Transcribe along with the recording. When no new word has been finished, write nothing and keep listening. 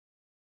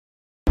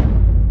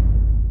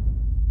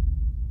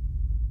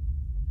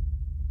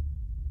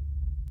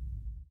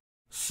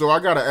So I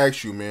gotta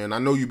ask you, man. I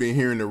know you've been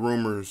hearing the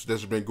rumors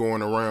that's been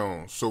going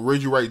around. So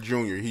Reggie Wright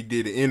Jr. he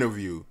did an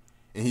interview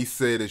and he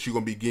said that you're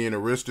gonna be getting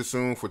arrested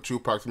soon for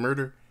 2Pac's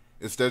murder.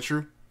 Is that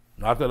true?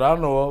 Not that I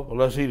know of,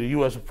 unless he's the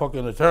U.S.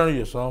 fucking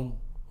attorney or something.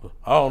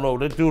 I don't know.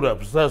 This dude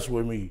obsessed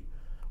with me.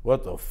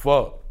 What the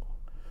fuck?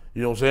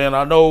 You know what I'm saying?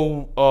 I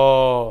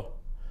know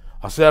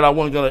I said I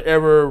wasn't gonna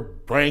ever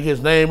bring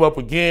his name up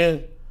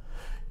again.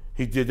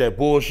 He did that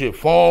bullshit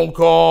phone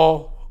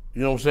call,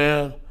 you know what I'm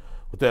saying?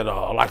 With that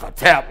like a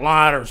tap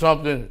line or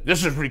something.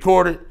 This is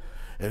recorded.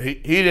 And he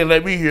didn't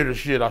let me hear the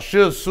shit. I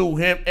should sue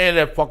him and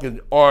that fucking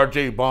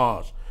RJ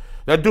Bonds.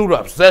 That dude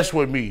obsessed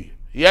with me.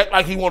 He act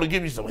like he want to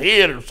give me some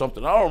head or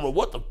something. I don't know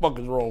what the fuck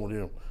is wrong with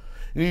him.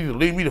 You need to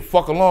leave me the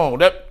fuck alone.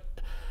 Back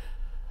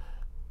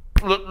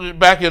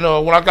in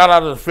when I got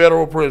out of the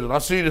federal prison, I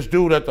see this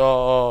dude at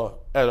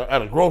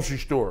a grocery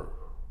store.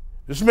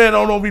 This man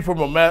don't know me from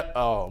a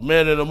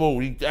man in the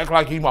moon. He act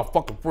like he my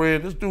fucking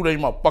friend. This dude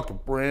ain't my fucking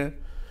friend.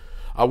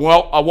 I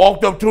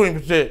walked up to him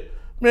and said,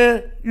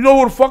 "Man, you know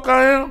who the fuck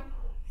I am?"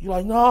 He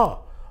like, "Nah." I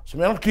said,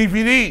 "Man, I'm Keefe."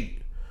 He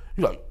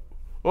like,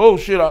 "Oh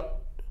shit."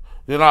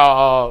 Then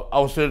I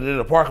was sitting in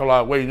the parking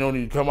lot waiting on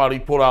him to come out. He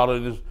pulled out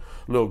of this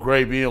little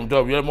gray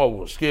BMW. That mother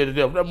was scared to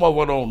death. That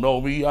mother don't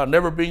know me. I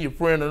never been your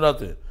friend or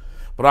nothing.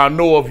 But I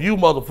know of you,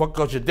 motherfucker,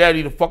 cause your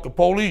daddy the fucking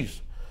police.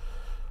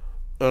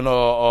 And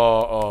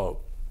I'm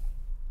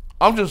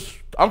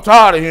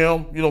tired of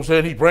him. You know what I'm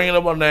saying? He bringing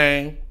up my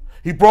name.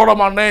 He brought up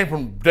my name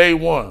from day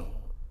one.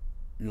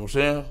 You know what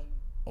I'm saying?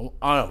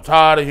 I am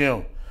tired of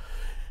him.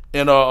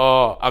 And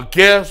I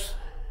guess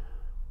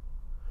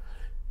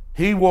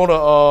he wanna,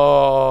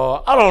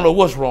 I don't know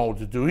what's wrong with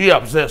the dude. He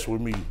obsessed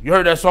with me. You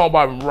heard that song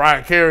by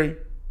Mariah Carey?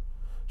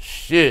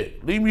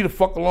 Shit, leave me the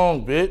fuck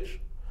alone, bitch.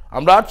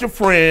 I'm not your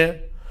friend.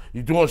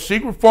 You doing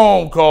secret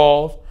phone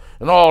calls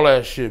and all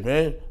that shit,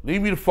 man.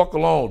 Leave me the fuck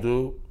alone, dude.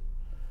 You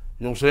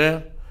know what I'm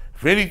saying?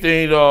 If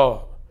anything,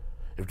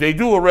 if they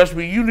do arrest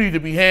me, you need to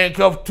be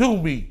handcuffed to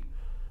me,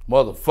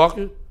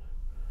 motherfucker.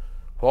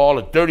 For all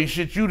the dirty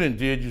shit you done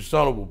did, you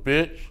son of a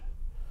bitch.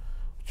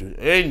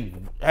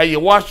 Have you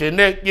washed your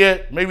neck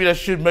yet? Maybe that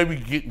shit maybe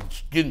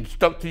getting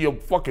stuck to your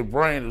fucking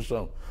brain or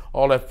something.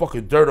 All that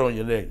fucking dirt on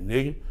your neck,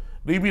 nigga.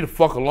 Leave me the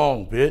fuck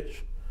alone,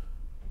 bitch.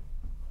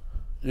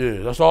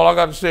 Yeah, that's all I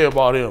got to say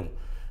about him.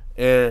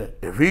 And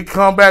if he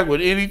come back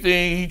with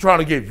anything, he trying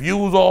to get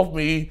views off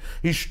me,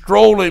 he's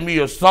strolling me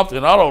or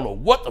something, I don't know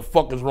what the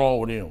fuck is wrong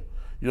with him.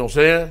 You know what I'm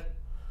saying?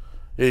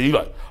 Yeah, he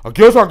like, I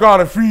guess I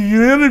got a free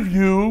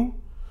interview.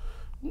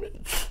 You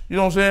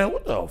know what I'm saying?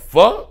 What the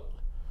fuck?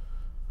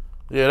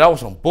 Yeah, that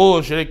was some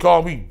bullshit. They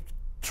called me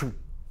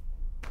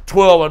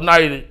 12 at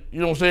night, you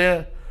know what I'm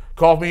saying?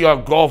 Called me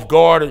off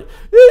guard.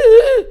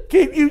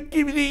 Keep you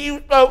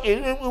smoking.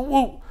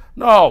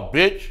 No,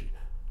 bitch.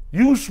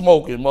 You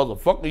smoking,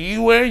 motherfucker.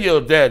 You and your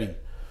daddy.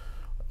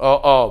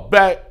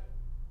 Back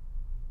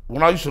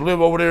when I used to live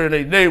over there in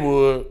their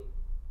neighborhood,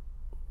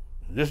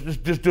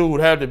 this dude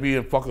had to be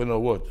in fucking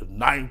the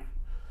ninth,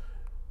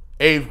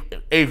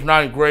 eighth,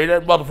 ninth grade.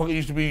 That motherfucker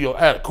used to be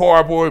had a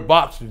cardboard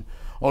box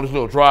on this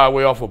little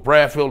driveway off of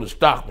Bradfield and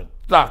Stockton.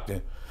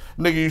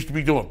 Nigga used to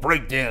be doing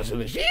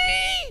breakdancing and shit.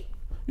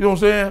 You know what I'm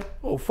saying?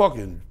 Oh,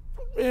 fucking,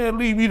 man,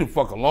 leave me the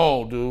fuck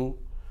alone, dude. You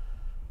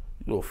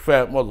little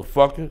fat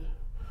motherfucker.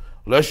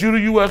 Unless you the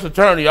U.S.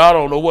 attorney, I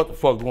don't know what the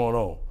fuck going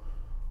on.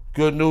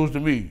 Good news to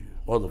me,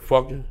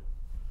 motherfucker.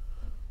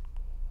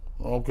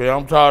 Okay,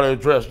 I'm tired of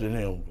addressing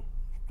him.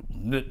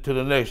 To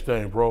the next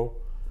thing, bro.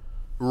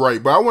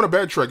 Right, but I want to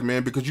backtrack,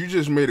 man, because you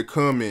just made a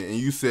comment and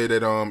you said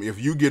that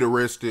if you get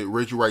arrested,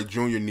 Reggie Wright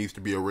Jr. needs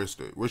to be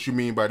arrested. What you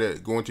mean by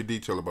that? Go into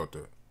detail about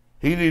that.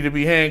 He need to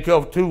be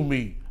handcuffed to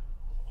me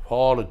for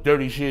all the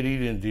dirty shit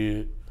he done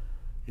did.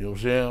 You know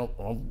what I'm saying?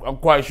 I'm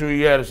quite sure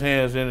he had his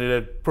hands into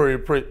that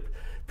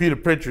Peter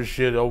Pritchard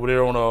shit over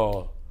there on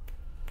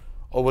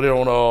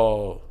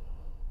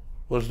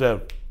what's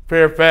that,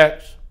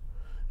 Fairfax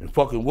and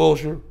fucking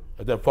Wilshire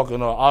at that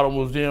fucking auto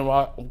museum.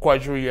 I'm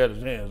quite sure he had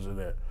his hands in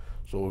there.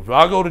 So if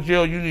I go to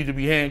jail, you need to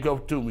be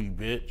handcuffed to me,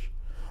 bitch.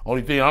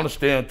 Only thing I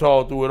understand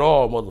tall through it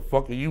all,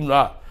 motherfucker. You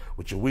not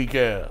with your weak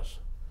ass.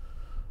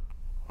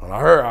 And I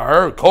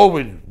heard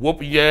COVID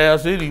whooping your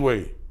ass anyway.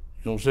 You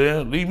know what I'm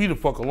saying? Leave me the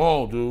fuck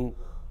alone, dude.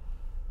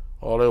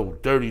 All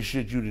that dirty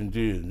shit you done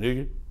did,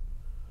 nigga.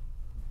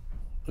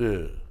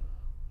 Yeah.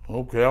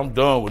 Okay, I'm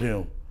done with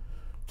him.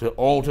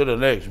 On to the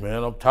next,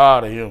 man. I'm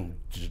tired of him.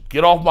 Just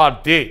get off my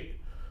dick.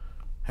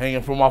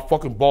 Hanging from my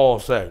fucking ball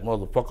sack,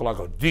 motherfucker, like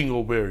a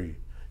dingleberry.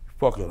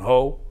 Fucking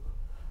hoe.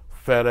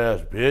 Fat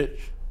ass bitch.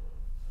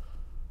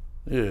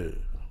 Yeah.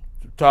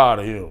 I'm tired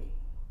of him.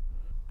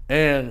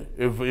 And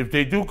if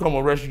they do come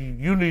arrest you,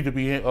 you need to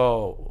be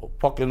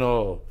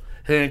fucking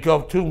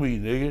handcuffed to me,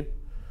 nigga.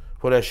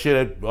 For that shit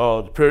at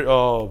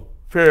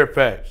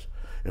Fairfax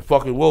and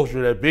fucking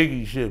Wilshire, that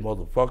Biggie shit,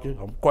 motherfucker.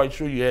 I'm quite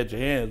sure you had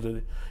your hands in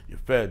it, you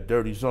fat,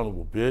 dirty son of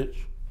a bitch.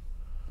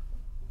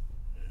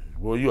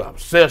 Well, you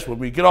obsessed with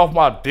me. Get off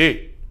my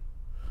dick.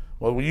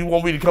 Well, when you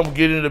want me to come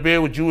get into bed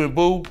with you and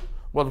Boo,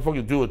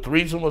 motherfucker, do a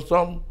threesome or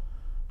something,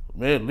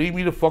 man, leave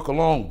me the fuck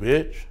alone,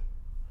 bitch.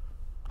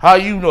 How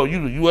you know?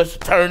 You the U.S.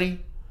 attorney?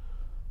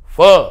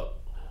 Fuck.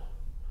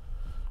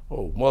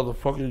 Oh,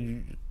 motherfucker,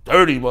 you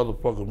dirty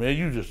motherfucker, man.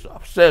 You just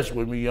obsessed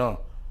with me, young.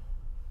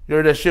 You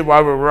heard that shit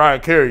by Mariah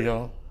Carey,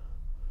 young.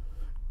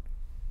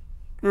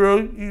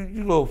 Girl,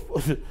 you go.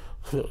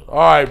 All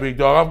right, big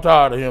dog. I'm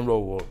tired of him,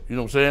 though. You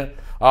know what I'm saying?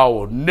 I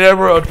will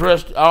never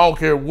address. I don't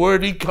care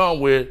what he come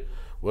with,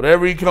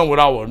 whatever he come with.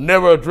 I will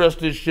never address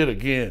this shit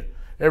again,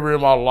 ever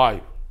in my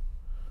life.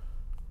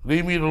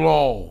 Leave me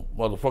alone,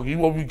 motherfucker. You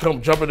want me to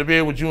come jump in the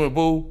bed with you and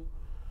Boo,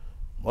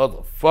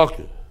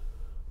 motherfucker?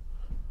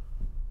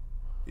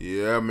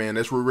 Yeah, man,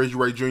 that's what Reggie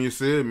Wright Jr.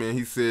 said, man.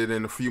 He said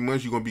in a few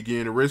months you're gonna be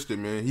getting arrested,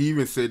 man. He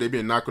even said they've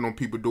been knocking on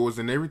people's doors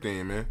and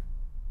everything, man.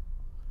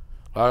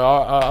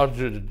 I'll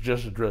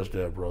just address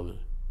that, brother.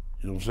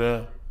 You know what I'm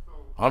saying?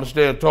 I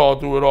understand tall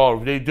through it all.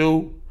 If they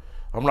do,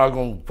 I'm not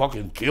gonna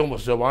fucking kill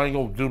myself. I ain't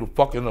gonna do the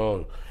fucking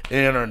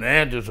Ann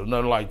Hernandez or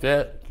nothing like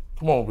that.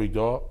 Come on, big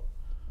dog.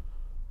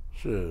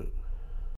 Shit.